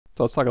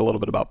So let's talk a little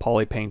bit about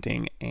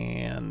polypainting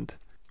and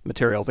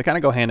materials. They kind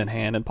of go hand in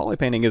hand, and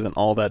polypainting isn't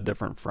all that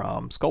different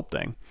from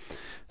sculpting.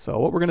 So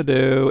what we're going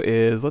to do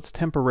is let's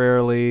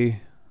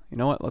temporarily, you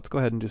know what, let's go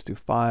ahead and just do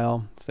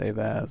File, Save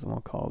As, and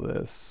we'll call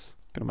this,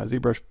 go to my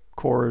ZBrush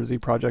Core, Z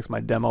Projects, my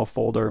demo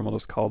folder, and we'll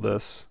just call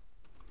this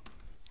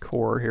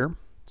Core here.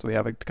 So we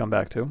have it to come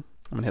back to. I'm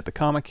going to hit the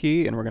comma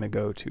key, and we're going to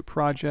go to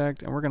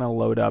Project, and we're going to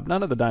load up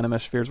none of the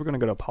Dynamesh spheres. We're going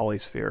to go to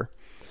Polysphere.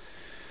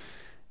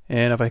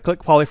 And if I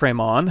click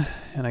Polyframe on,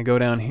 and I go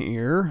down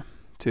here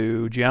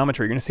to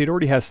Geometry, you're going to see it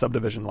already has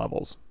subdivision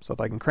levels. So if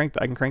I can crank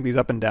these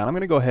up and down. I'm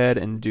going to go ahead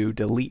and do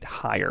Delete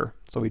Higher.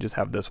 So we just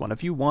have this one.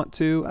 If you want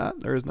to,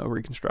 there is no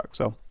Reconstruct.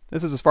 So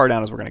this is as far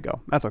down as we're going to go.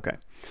 That's okay.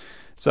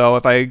 So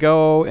if I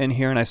go in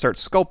here and I start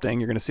sculpting,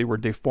 you're going to see we're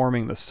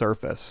deforming the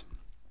surface.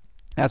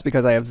 That's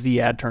because I have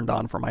Z-Add turned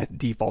on for my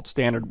default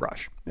standard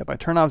brush. If I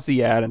turn off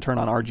Z-Add and turn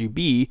on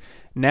RGB,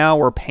 now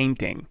we're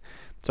painting.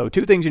 So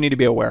two things you need to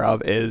be aware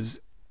of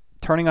is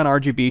turning on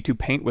RGB to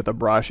paint with a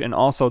brush, and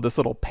also this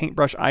little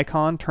paintbrush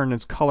icon, turn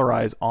its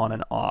colorize on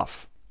and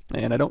off.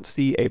 And I don't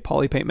see a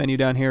polypaint menu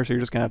down here, so you're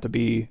just gonna have to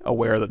be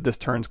aware that this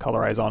turns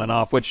colorize on and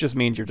off, which just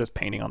means you're just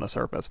painting on the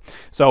surface.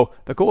 So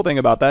the cool thing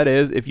about that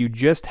is if you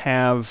just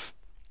have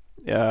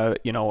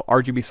you know,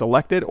 RGB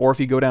selected, or if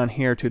you go down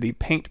here to the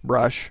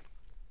paintbrush,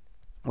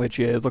 which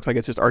is, looks like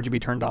it's just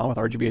RGB turned on with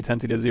RGB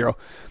intensity to 0.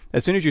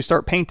 As soon as you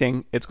start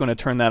painting, it's going to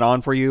turn that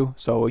on for you,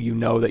 so you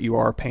know that you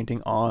are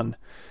painting on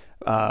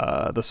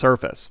the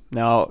surface.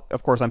 Now,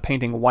 of course, I'm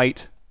painting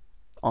white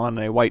on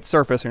a white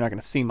surface. You're not going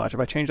to see much.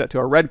 If I change that to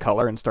a red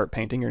color and start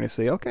painting, you're going to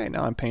see, okay,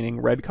 now I'm painting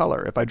red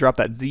color. If I drop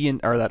that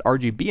that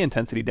RGB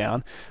intensity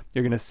down,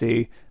 you're going to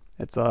see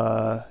it's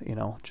you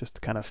know, just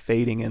kind of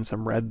fading in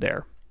some red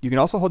there. You can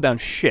also hold down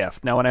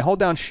Shift. Now, when I hold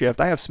down Shift,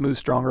 I have Smooth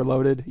Stronger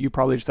loaded. You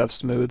probably just have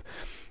Smooth.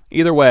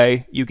 Either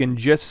way, you can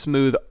just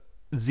smooth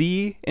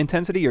Z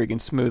intensity, or you can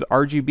smooth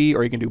RGB,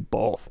 or you can do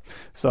both.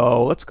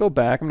 So let's go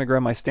back. I'm going to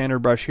grab my standard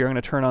brush here. I'm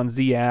going to turn on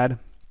Z-Add. I'm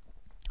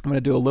going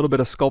to do a little bit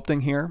of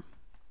sculpting here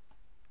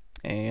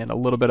and a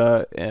little bit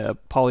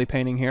of poly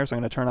painting here. So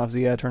I'm going to turn off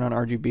Z-Add, turn on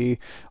RGB,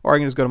 or I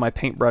can just go to my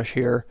paintbrush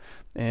here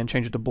and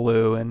change it to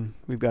blue. And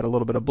we've got a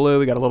little bit of blue,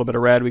 we got a little bit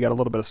of red, we got a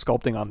little bit of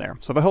sculpting on there.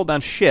 So if I hold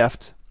down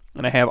Shift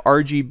and I have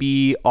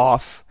RGB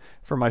off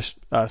for my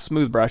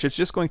smooth brush, it's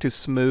just going to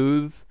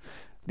smooth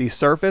the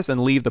surface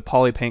and leave the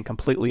poly paint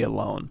completely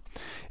alone.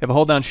 If I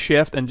hold down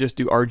Shift and just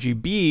do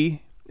RGB,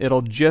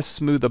 it'll just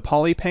smooth the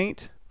poly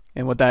paint,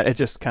 and with that, it's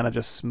just kind of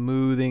just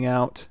smoothing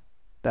out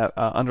that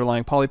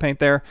underlying poly paint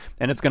there,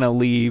 and it's going to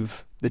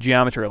leave the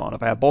geometry alone.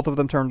 If I have both of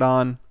them turned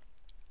on,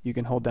 you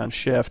can hold down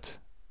Shift,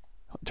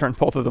 turn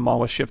both of them on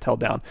with Shift held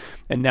down,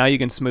 and now you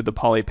can smooth the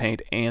poly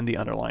paint and the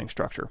underlying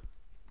structure.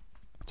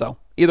 So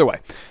either way,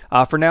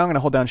 for now I'm going to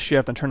hold down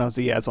Shift and turn off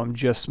Z-Add, so I'm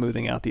just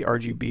smoothing out the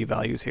RGB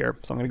values here.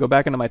 So I'm going to go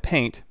back into my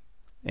paint,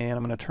 and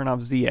I'm going to turn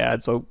off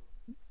Z-Add. So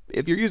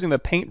if you're using the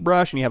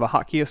paintbrush and you have a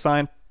hotkey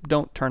assigned,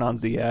 don't turn on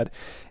Z-Add.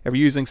 If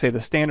you're using, say, the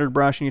standard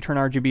brush and you turn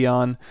RGB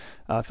on,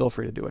 feel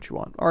free to do what you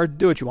want, or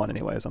do what you want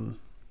anyways. I'm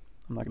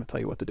not going to tell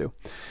you what to do.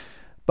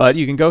 But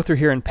you can go through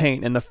here and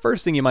paint, and the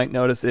first thing you might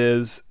notice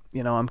is,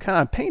 you know, I'm kind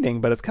of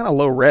painting, but it's kind of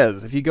low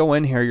res. If you go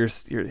in here,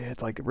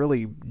 it's like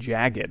really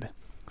jagged.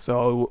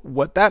 So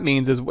what that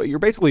means is what you're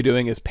basically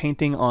doing is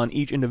painting on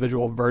each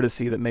individual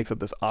vertice that makes up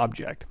this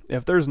object.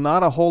 If there's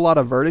not a whole lot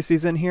of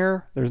vertices in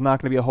here, there's not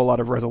going to be a whole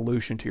lot of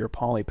resolution to your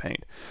poly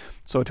paint.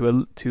 So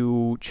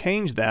to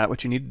change that,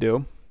 what you need to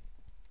do,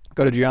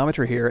 go to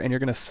Geometry here, and you're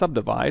going to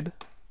subdivide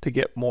to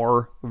get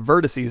more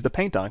vertices to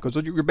paint on, because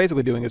what you're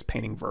basically doing is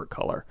painting vert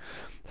color.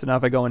 So now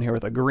if I go in here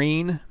with a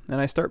green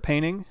and I start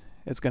painting,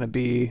 it's going to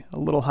be a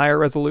little higher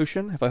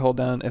resolution. If I hold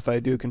down, if I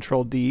do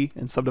Control D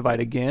and subdivide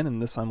again, and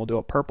this time we'll do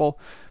a purple,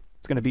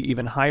 it's going to be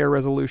even higher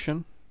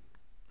resolution.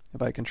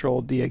 If I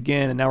Control D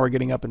again, and now we're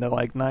getting up into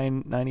like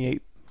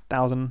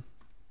 98,000,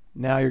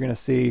 now you're going to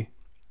see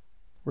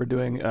we're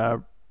doing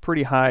a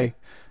pretty high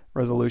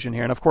resolution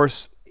here. And of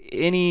course,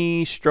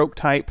 any stroke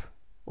type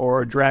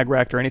or drag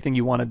rect or anything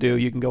you want to do,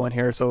 you can go in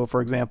here. So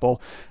for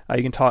example,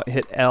 you can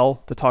hit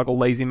L to toggle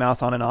lazy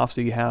mouse on and off,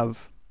 so you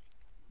have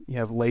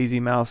lazy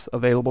mouse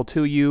available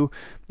to you.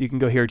 You can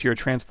go here to your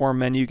transform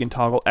menu, you can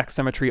toggle X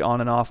symmetry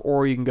on and off,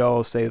 or you can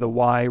go, say, the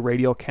Y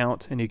radial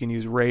count, and you can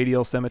use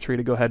radial symmetry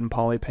to go ahead and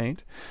poly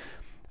paint.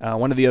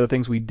 One of the other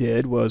things we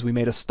did was we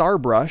made a star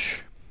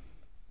brush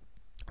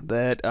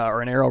that,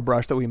 or an arrow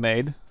brush that we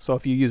made. So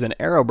if you use an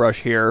arrow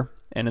brush here,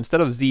 and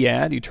instead of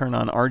Z-Add, you turn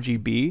on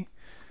RGB,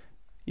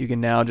 you can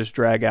now just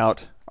drag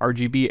out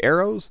RGB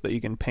arrows that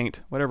you can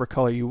paint whatever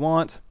color you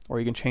want, or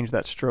you can change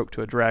that stroke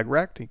to a drag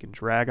rect. You can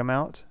drag them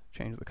out,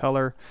 change the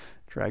color,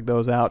 drag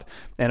those out.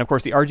 And of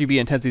course the RGB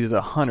intensity is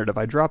 100. If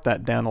I drop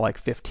that down to like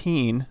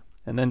 15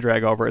 and then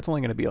drag over, it's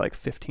only going to be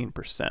like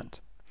 15%.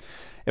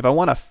 If I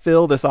want to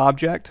fill this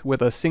object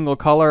with a single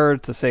color,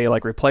 to say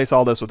like replace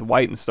all this with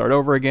white and start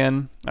over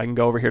again, I can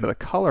go over here to the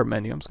color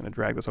menu. I'm just going to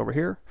drag this over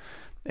here,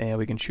 and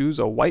we can choose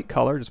a white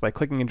color just by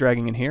clicking and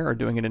dragging in here or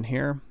doing it in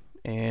here.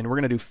 And we're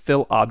going to do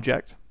fill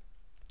object.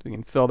 So we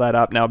can fill that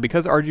up. Now,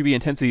 because RGB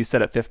intensity is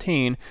set at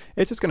 15,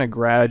 it's just going to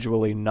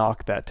gradually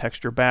knock that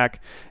texture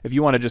back. If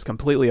you want to just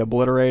completely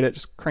obliterate it,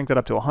 just crank that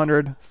up to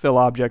 100, fill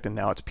object, and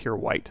now it's pure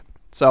white.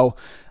 So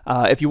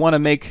if you want to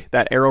make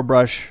that arrow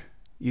brush,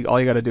 all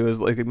you got to do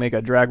is make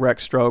a drag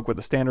rect stroke with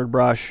a standard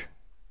brush,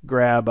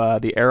 grab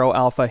the arrow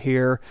alpha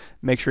here,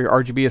 make sure your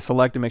RGB is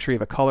selected, make sure you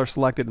have a color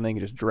selected, and then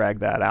you can just drag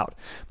that out.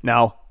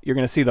 Now, you're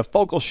going to see the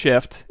focal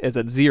shift is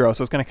at 0,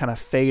 so it's going to kind of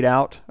fade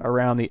out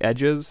around the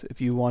edges.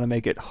 If you want to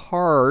make it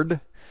hard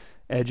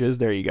edges,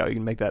 there you go. You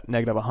can make that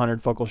negative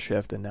 100 focal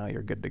shift, and now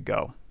you're good to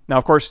go. Now,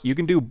 of course, you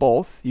can do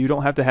both. You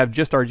don't have to have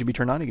just RGB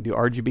turned on. You can do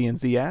RGB and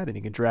Z add, and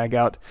you can drag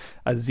out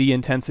a Z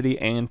intensity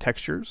and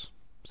textures.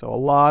 So a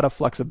lot of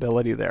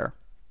flexibility there.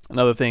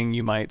 Another thing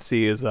you might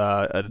see is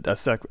a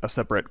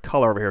separate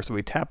color over here. So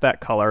we tap that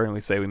color and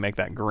we say we make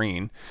that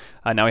green.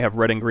 Now we have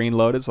red and green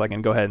loaded, so I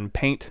can go ahead and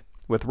paint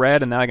with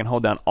red, and now I can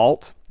hold down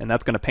Alt, and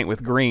that's going to paint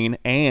with green.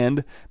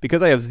 And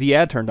because I have Z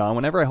add turned on,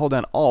 whenever I hold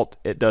down Alt,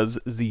 it does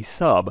Z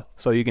sub.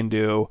 So you can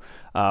do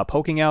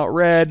poking out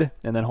red,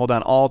 and then hold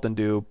down Alt and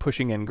do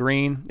pushing in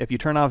green. If you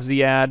turn off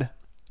Z add,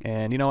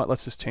 and you know what,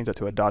 let's just change that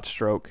to a dot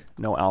stroke,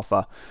 no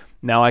alpha.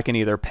 Now I can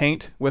either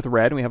paint with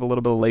red, and we have a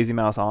little bit of lazy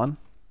mouse on.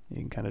 You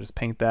can kind of just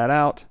paint that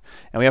out.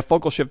 And we have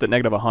focal shift at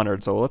negative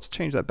 100, so let's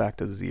change that back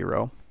to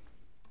 0.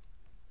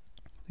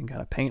 You can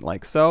kind of paint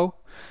like so.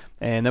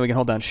 And then we can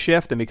hold down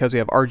Shift, and because we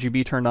have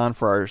RGB turned on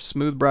for our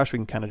smooth brush, we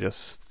can kind of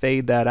just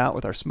fade that out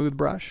with our smooth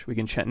brush. We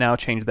can now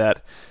change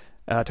that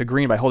to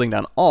green by holding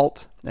down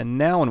Alt, and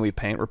now when we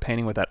paint, we're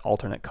painting with that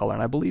alternate color.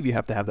 And I believe you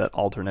have to have that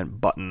alternate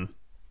button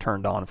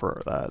turned on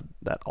for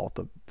that Alt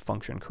to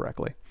function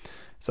correctly.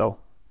 So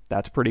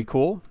that's pretty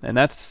cool, and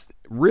that's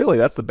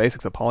the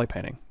basics of poly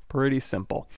painting. Pretty simple.